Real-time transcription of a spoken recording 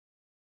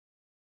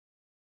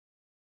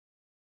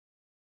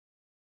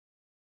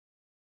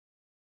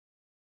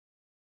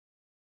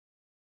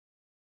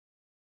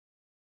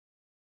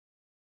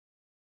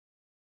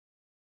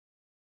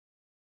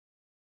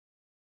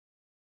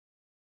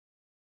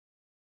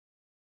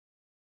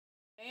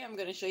Today I'm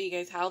going to show you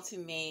guys how to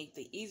make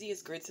the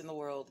easiest grits in the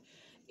world.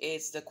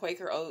 It's the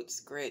Quaker Oats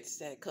grits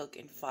that cook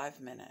in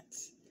 5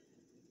 minutes.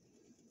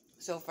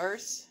 So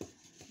first,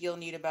 you'll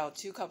need about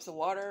 2 cups of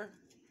water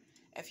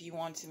if you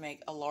want to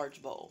make a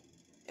large bowl.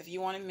 If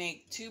you want to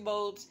make 2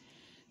 bowls,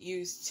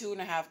 use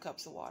 2.5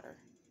 cups of water.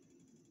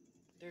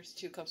 There's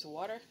 2 cups of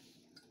water.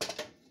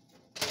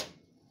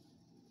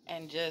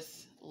 And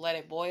just let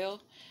it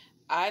boil.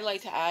 I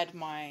like to add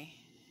my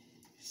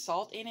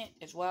salt in it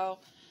as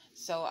well.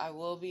 So I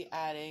will be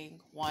adding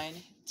 1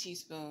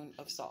 teaspoon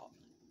of salt.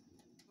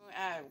 I'm going to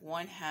add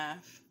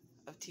 1/2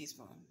 of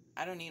teaspoon.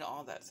 I don't need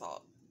all that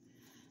salt.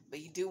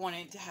 But you do want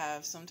it to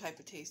have some type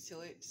of taste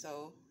to it.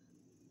 So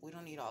we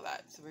don't need all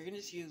that. So we're going to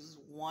just use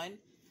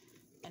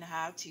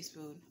 1.5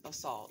 teaspoon of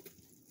salt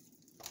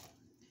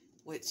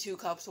with 2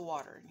 cups of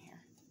water in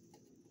here.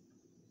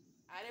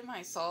 Added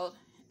my salt,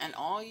 and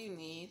all you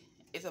need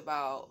is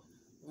about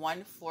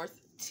 1/4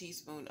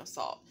 teaspoon of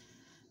salt.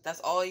 That's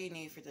all you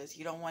need for this.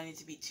 You don't want it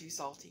to be too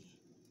salty.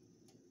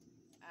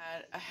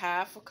 Add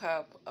 1/2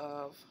 cup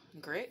of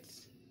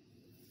grits.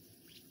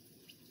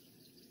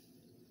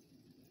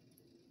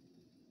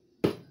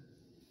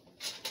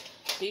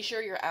 Be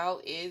sure your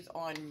out is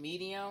on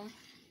medium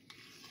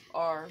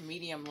or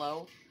medium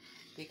low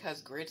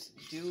because grits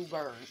do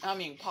burn.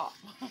 Pop.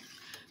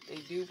 They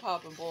do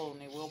pop and boil,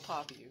 and they will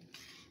pop you.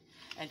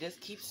 And just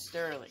keep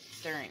stirring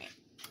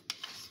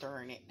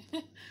it.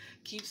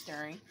 Keep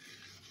stirring.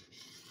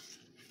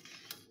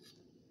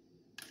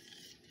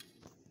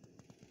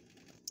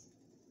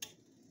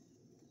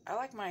 I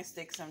like mine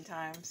thick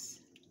sometimes.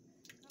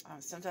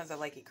 Sometimes I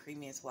like it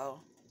creamy as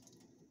well.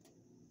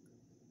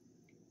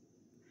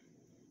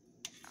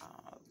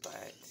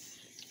 But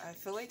I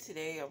feel like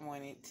today I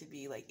want it to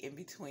be like in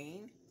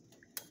between.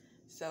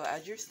 So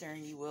as you're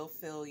stirring, you will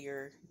feel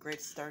your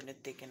grits starting to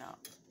thicken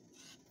up.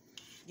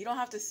 You don't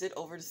have to sit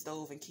over the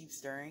stove and keep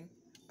stirring.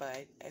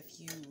 But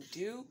if you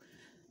do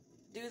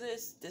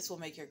this, this will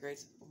make your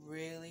grits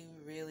really,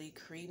 really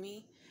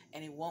creamy.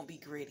 And it won't be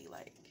gritty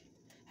like.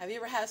 Have you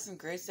ever had some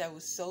grits that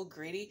was so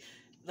gritty,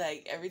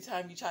 like every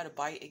time you try to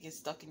bite, it gets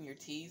stuck in your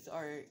teeth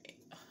or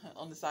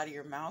on the side of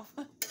your mouth?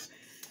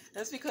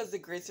 That's because the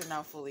grits are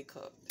not fully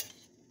cooked.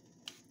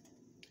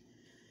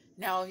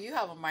 Now, if you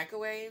have a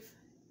microwave,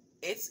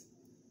 it's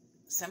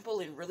simple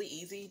and really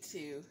easy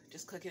to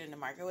just cook it in the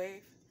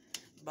microwave.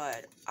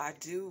 But I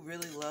do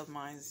really love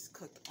mine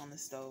cooked on the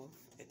stove.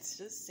 It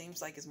just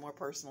seems like it's more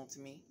personal to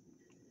me.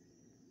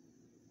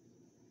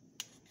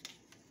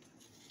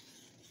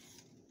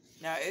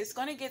 Now, it's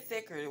going to get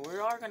thicker. We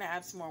are going to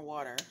add some more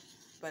water.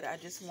 But I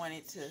just want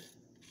it to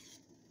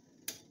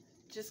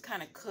just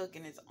kind of cook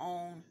in its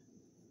own,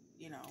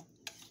 I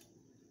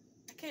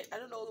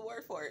don't know the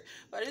word for it.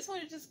 But I just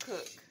want it to just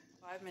cook.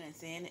 5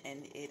 minutes in,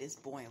 and it is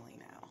boiling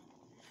now.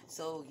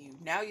 So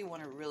now you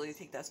want to really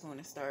take that spoon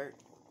and start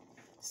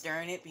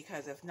stirring it,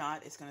 because if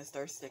not, it's going to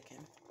start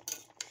sticking.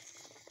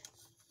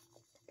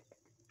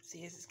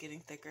 See, as it's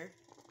getting thicker.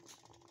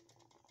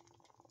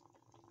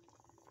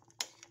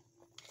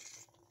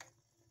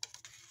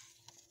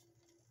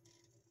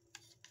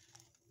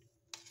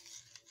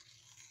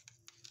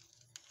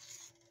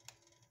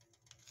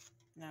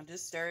 Now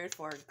just stir it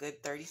for a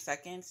good 30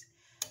 seconds.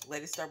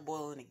 Let it start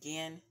boiling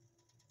again.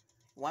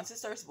 Once it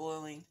starts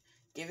boiling,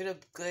 give it a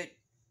good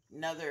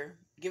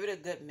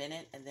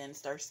minute, and then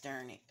start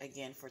stirring it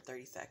again for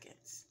 30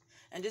 seconds.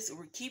 And just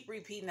keep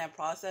repeating that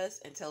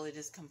process until it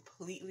just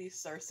completely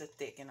starts to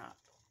thicken up.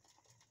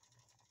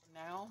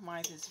 Now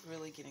mine is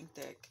really getting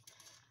thick.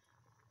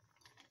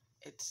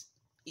 It's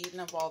eating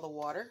up all the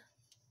water.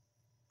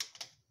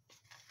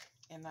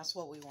 And that's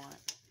what we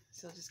want.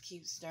 So just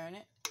keep stirring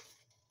it.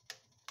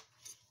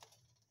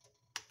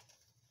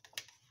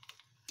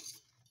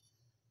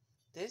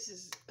 This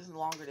is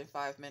longer than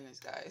 5 minutes,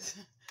 guys.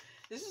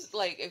 This is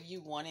like if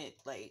you want it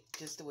like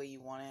just the way you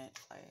want it,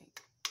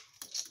 like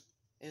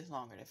it's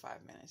longer than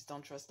 5 minutes.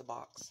 Don't trust the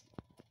box.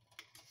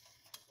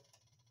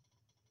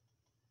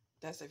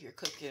 That's if you're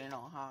cooking it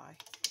on high.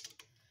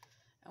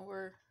 And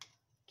we're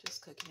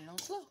just cooking it on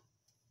slow.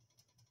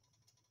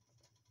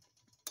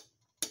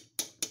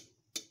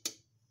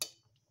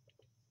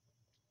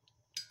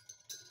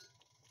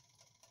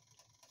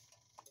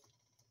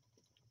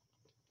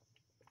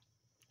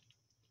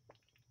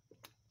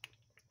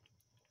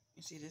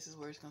 You see, this is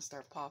where it's going to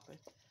start popping.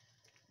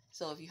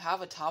 So if you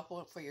have a top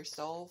one for your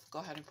stove, go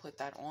ahead and put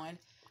that on.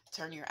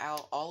 Turn your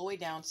out all the way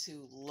down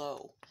to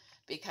low,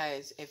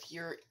 because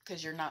you're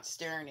not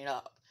stirring it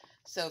up.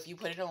 So if you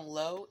put it on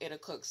low, it'll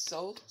cook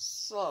so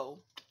slow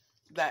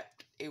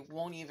that it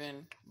won't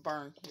even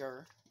burn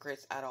your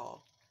grits at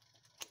all.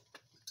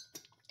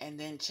 And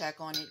then check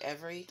on it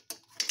every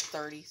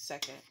 30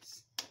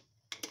 seconds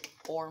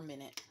or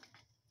minute.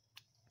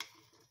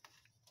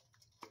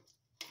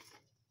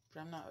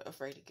 But I'm not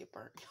afraid to get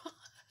burnt.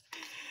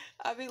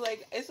 I be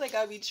like, it's like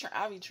I be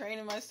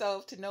training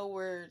myself to know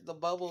where the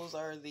bubbles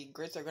or the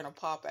grits are gonna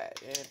pop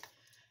at, and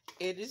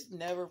it just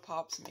never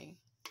pops me.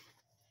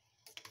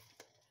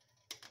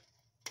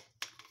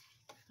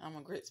 I'm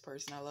a grits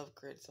person. I love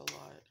grits a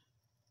lot.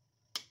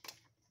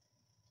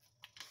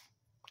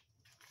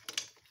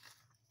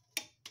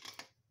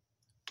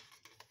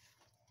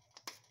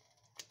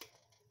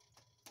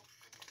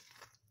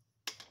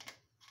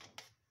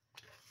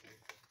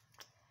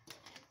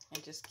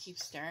 just keep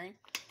stirring.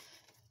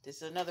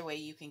 This is another way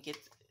you can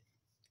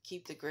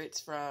keep the grits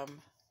from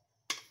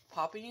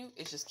popping you,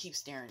 is just keep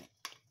stirring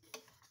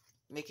it.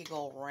 Make it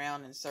go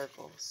around in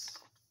circles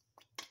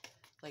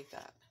like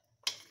that,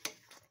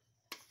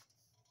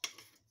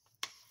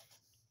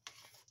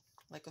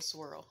 like a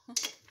swirl.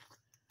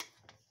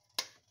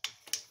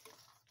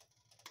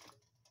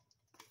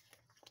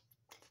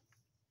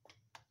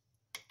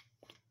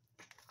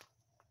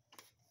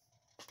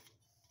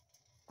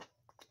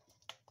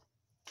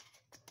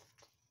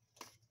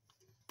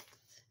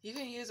 You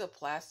can use a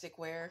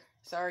plasticware.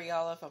 Sorry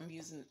y'all if I'm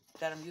using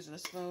a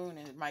spoon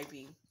and it might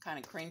be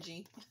kind of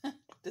cringy,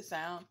 the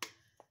sound.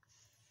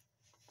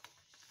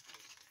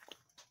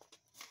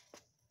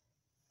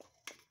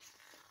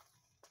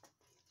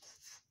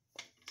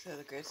 So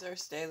the grits are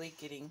steadily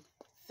getting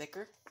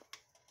thicker,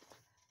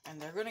 and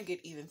they're going to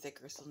get even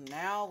thicker. So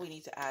now we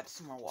need to add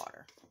some more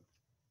water.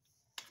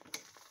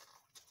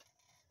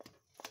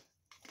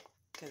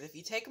 Because if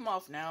you take them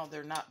off now,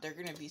 they're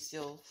going to be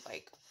still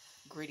like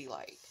gritty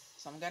like.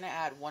 So I'm going to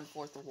add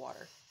 1/4 of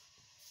water.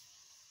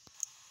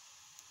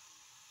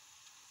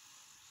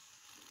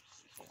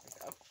 There we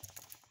go.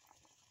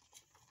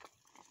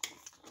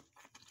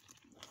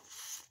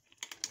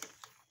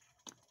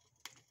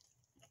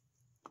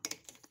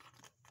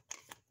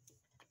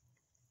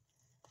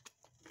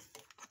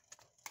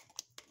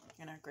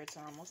 And our grits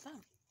are almost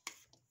done.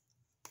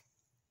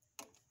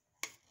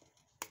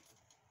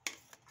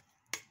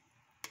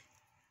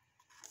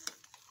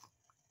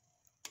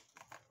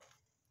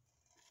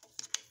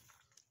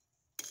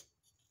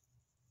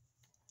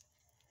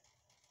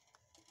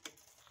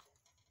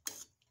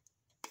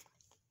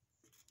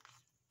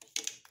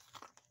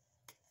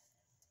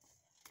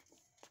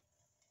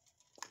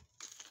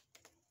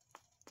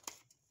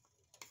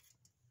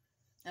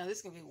 Now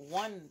this can be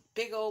one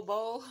big old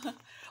bowl,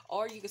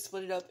 or you can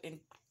split it up in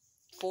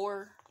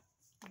 4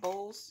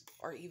 bowls,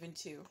 or even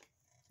 2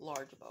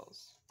 large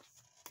bowls,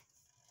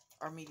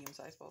 or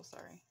medium-sized bowls,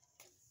 sorry.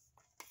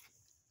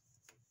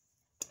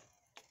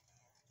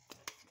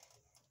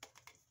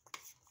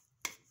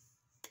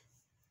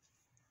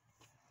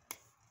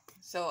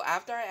 So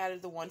after I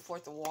added the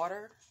 1/4 of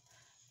water,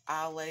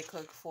 I'll let it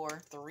cook for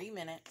 3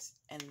 minutes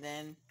and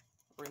then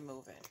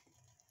remove it.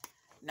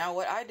 Now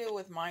what I do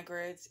with my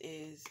grits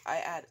is I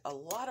add a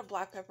lot of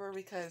black pepper,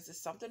 because there's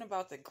something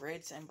about the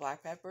grits and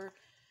black pepper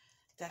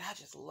that I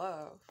just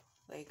love.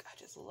 Like, I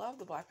just love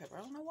the black pepper.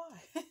 I don't know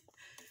why.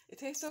 It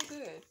tastes so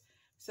good.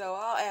 So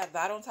I'll add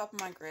that on top of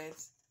my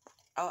grits.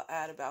 I'll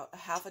add about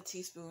 1/2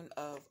 teaspoon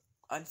of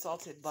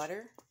unsalted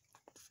butter.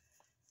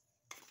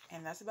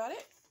 And that's about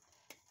it.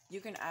 You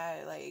can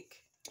add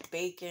like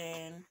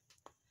bacon.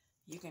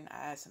 You can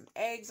add some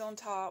eggs on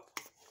top.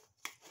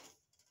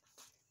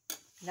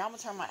 Now I'm going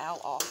to turn my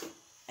owl off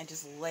and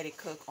just let it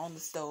cook on the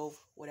stove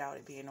without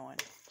it being on,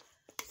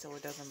 so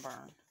it doesn't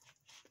burn.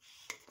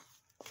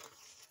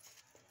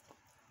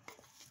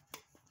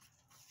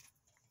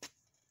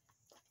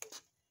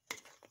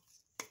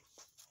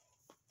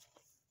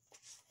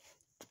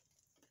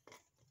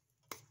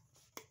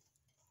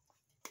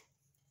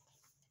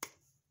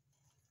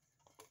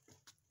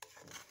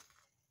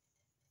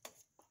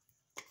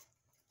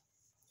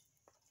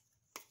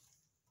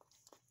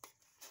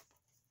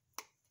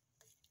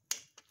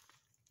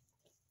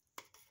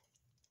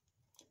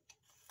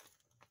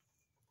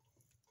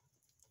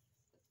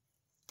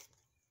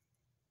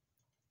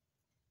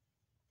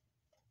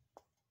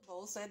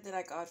 Bowl set that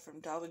I got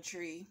from Dollar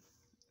Tree.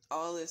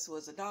 All this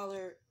was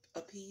 $1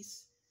 a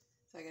piece.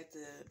 So I got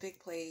the big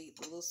plate,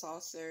 the little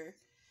saucer,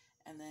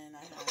 and then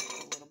I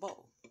have a little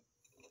bowl,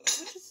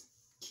 which is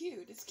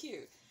cute. It's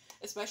cute,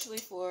 especially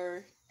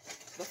for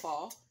the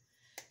fall.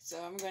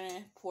 So I'm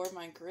gonna pour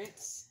my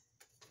grits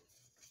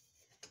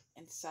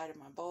inside of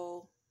my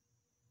bowl.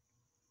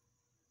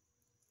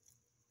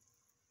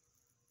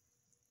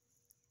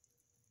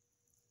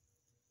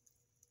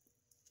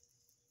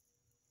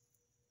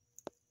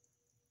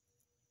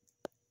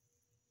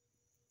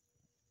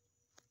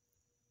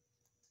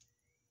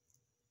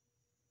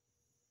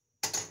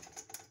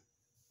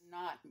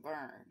 Not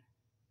burn.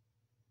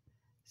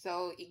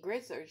 So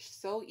grits are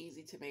so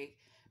easy to make.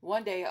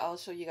 One day I'll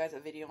show you guys a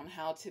video on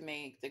how to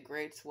make the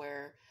grits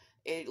where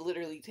it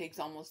literally takes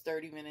almost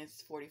 30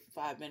 minutes,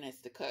 45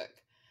 minutes to cook.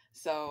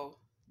 So,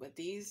 but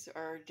these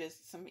are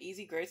just some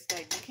easy grits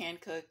that you can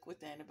cook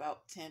within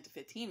about 10 to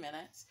 15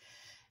 minutes.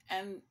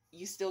 And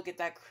you still get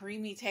that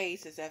creamy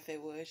taste as if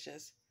it was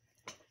just,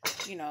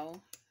 you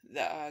know,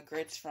 the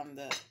grits from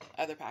the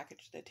other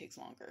package that takes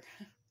longer.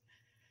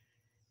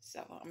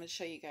 So I'm going to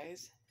show you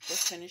guys the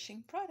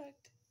finishing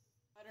product.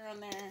 Butter on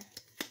there.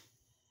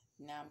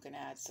 Now I'm going to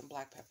add some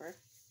black pepper.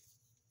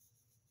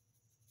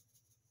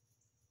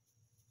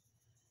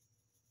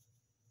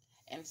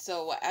 And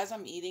so as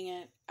I'm eating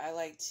it, I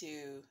like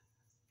to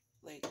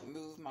like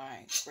move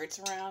my grits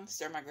around,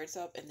 stir my grits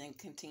up, and then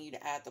continue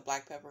to add the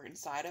black pepper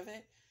inside of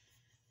it.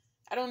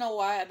 I don't know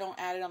why I don't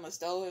add it on the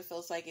stove. It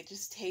feels like it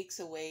just takes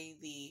away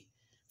the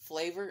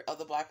flavor of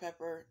the black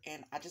pepper,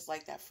 and I just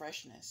like that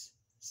freshness.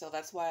 So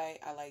that's why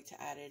I like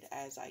to add it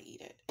as I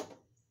eat it.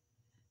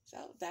 So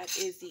that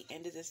is the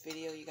end of this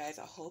video, you guys.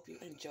 I hope you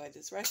enjoyed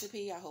this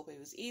recipe. I hope it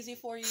was easy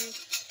for you,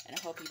 and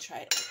I hope you try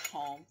it at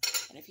home.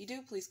 And if you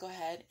do, please go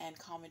ahead and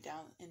comment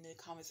down in the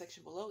comment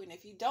section below. And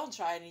if you don't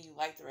try it and you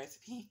like the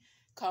recipe,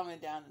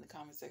 comment down in the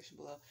comment section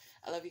below.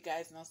 I love you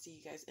guys, and I'll see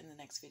you guys in the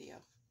next video.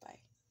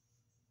 Bye.